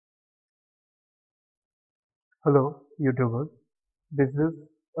Hello YouTubers, this is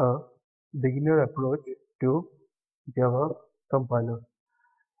a beginner approach to Java compiler.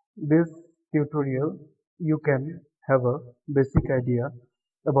 This tutorial you can have a basic idea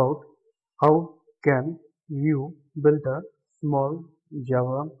about how can you build a small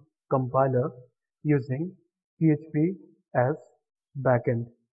Java compiler using PHP as backend.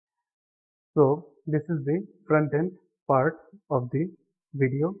 So this is the front end part of the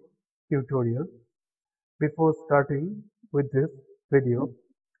video tutorial. Before starting with this video,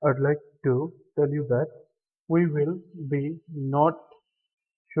 I'd like to tell you that we will be not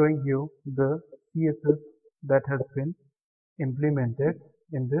showing you the CSS that has been implemented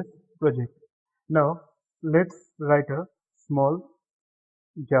in this project. Now let's write a small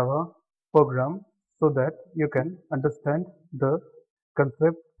Java program so that you can understand the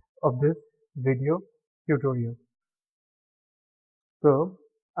concept of this video tutorial. So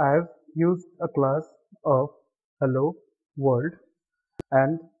I have used a class of hello world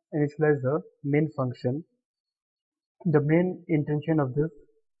and initialize the main function. The main intention of this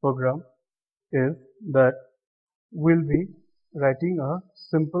program is that we'll be writing a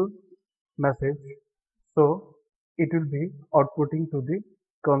simple message, so it will be outputting to the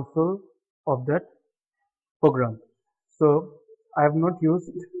console of that program. So I have not used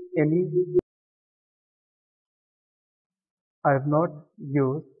any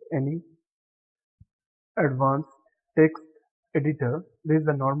advanced text editor. This is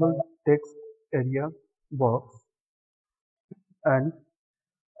a normal text area box, and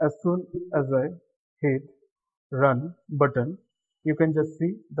as soon as I hit run button, you can just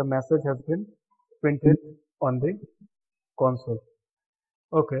see the message has been printed on the console.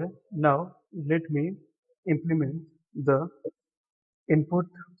 Okay, now let me implement the input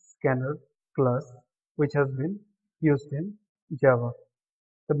scanner class which has been used in Java.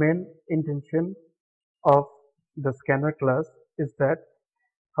 The main intention of the scanner class is that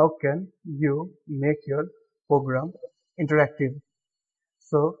how can you make your program interactive.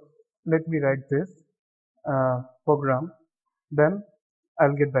 So let me write this program, then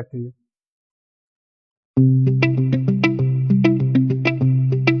I'll get back to you.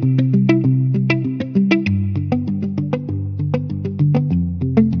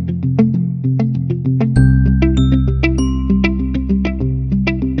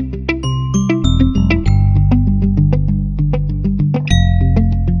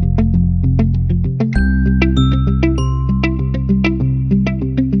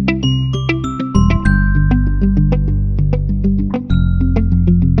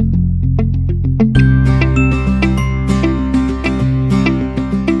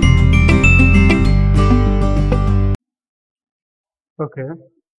 Okay,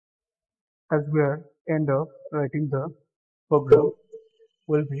 as we are end of writing the program,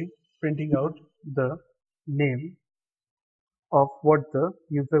 we'll be printing out the name of what the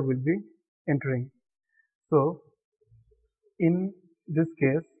user will be entering. So in this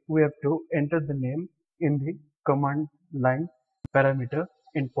case, we have to enter the name in the command line parameter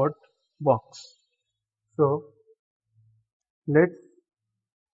input box. So let's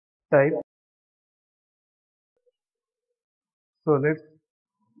type.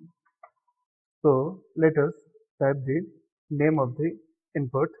 Let us type the name of the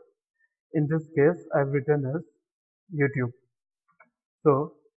input. In this case, I've written as YouTube.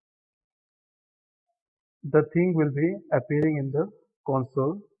 So the thing will be appearing in the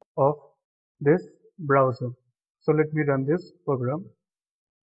console of this browser. So let me run this program.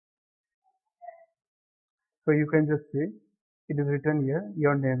 So you can just see it is written here,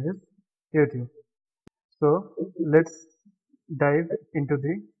 your name is YouTube. So let's dive into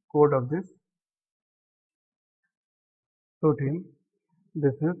the code of this routine.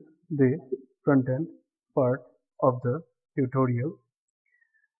 This is the front end part of the tutorial.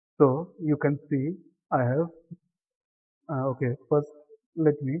 So you can see I have okay, first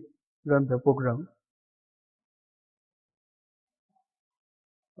let me run the program.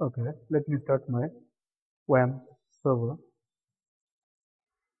 Okay, let me start my WAM server.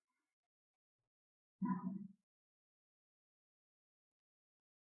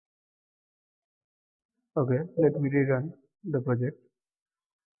 Okay, let me rerun the project.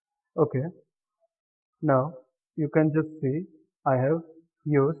 Okay, now you can just see I have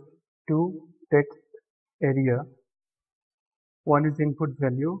used two text area. One is input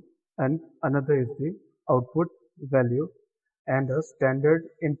value and another is the output value, and a standard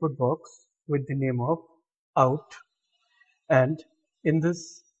input box with the name of out. And in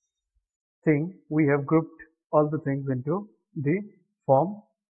this thing we have grouped all the things into the form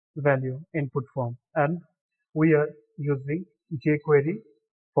value input form, and we are using jQuery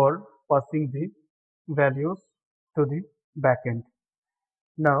for passing the values to the backend.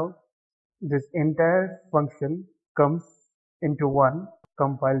 Now this entire function comes into one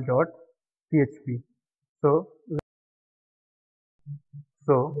compile.php. So,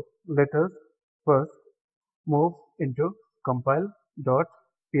 so let us first move into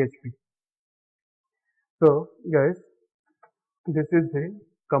compile.php. So guys, this is the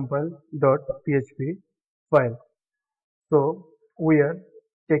compile.php file. So we are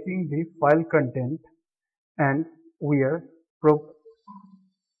taking the file content and we are pro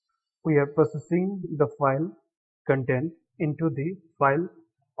we are processing the file content into the file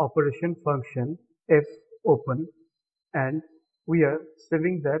operation function fopen, and we are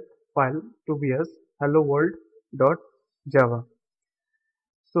saving that file to be as hello world.java.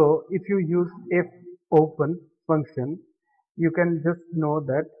 So if you use fopen function, you can just know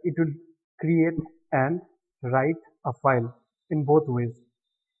that it will create and write a file in both ways.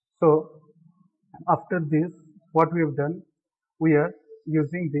 So after this, what we have done, we are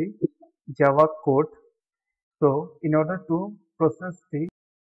using the Java code. So in order to process the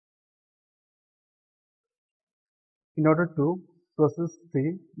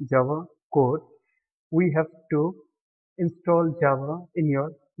Java code, we have to install Java in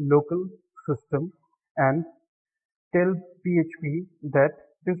your local system and tell PHP that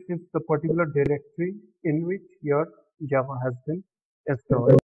this is the particular directory in which your Java has been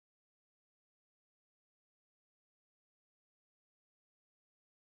installed,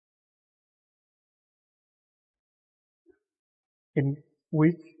 in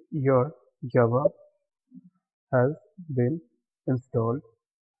which your Java has been installed,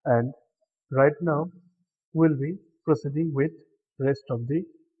 and right now we'll be proceeding with rest of the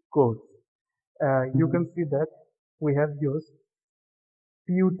code. You can see that we have used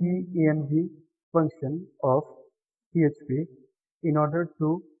putenv function of PHP in order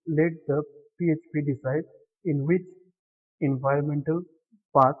to let the PHP decide in which environmental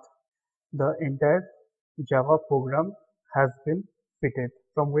path the entire Java program has been fitted,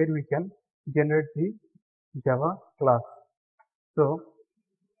 from where we can generate the Java class. So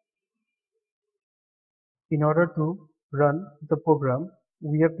in order to run the program,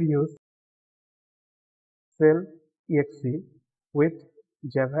 we have to use shell exe with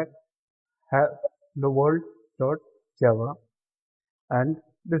java hello world.java, and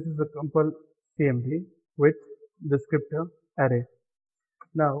this is the compile cmd with descriptor array.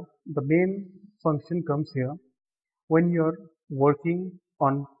 Now the main function comes here. When you're working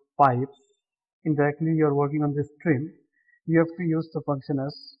on pipes, indirectly you're working on this stream, you have to use the function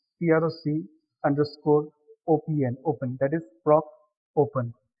as proc underscore open, that is proc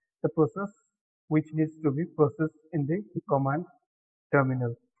open, the process which needs to be processed in the command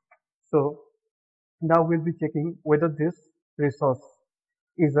terminal. So now we'll be checking whether this resource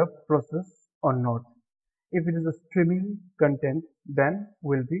is a process or not. If it is a streaming content, then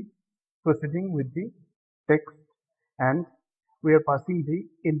we'll be proceeding with the text, and we are passing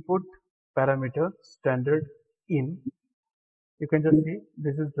the input parameter standard in. You can just see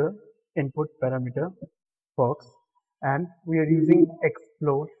this is the input parameter box, and we are using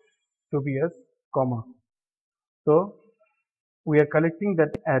explode to be as comma. So we are collecting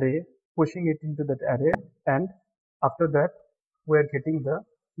that array, pushing it into that array, and after that we are getting the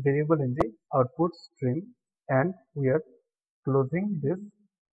variable in the output stream, and we are closing this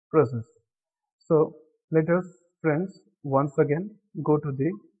process. So let us, friends, once again go to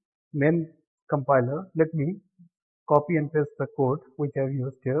the main compiler. Let me copy and paste the code which I have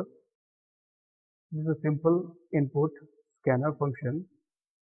used here. This is a simple input scanner function.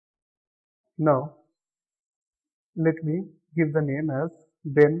 Now let me give the name as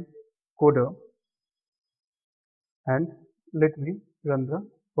Ben Coder, and let me run the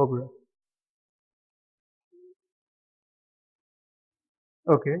program.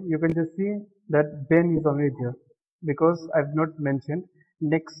 Okay, you can just see that Ben is already there because I've not mentioned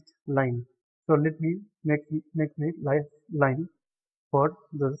next line. So let me make me line for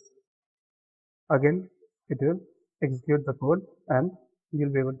this. Again, it will execute the code and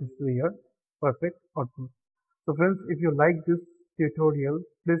you'll be able to see your perfect output. So friends, if you like this tutorial,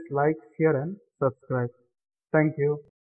 please like, share and subscribe. Thank you.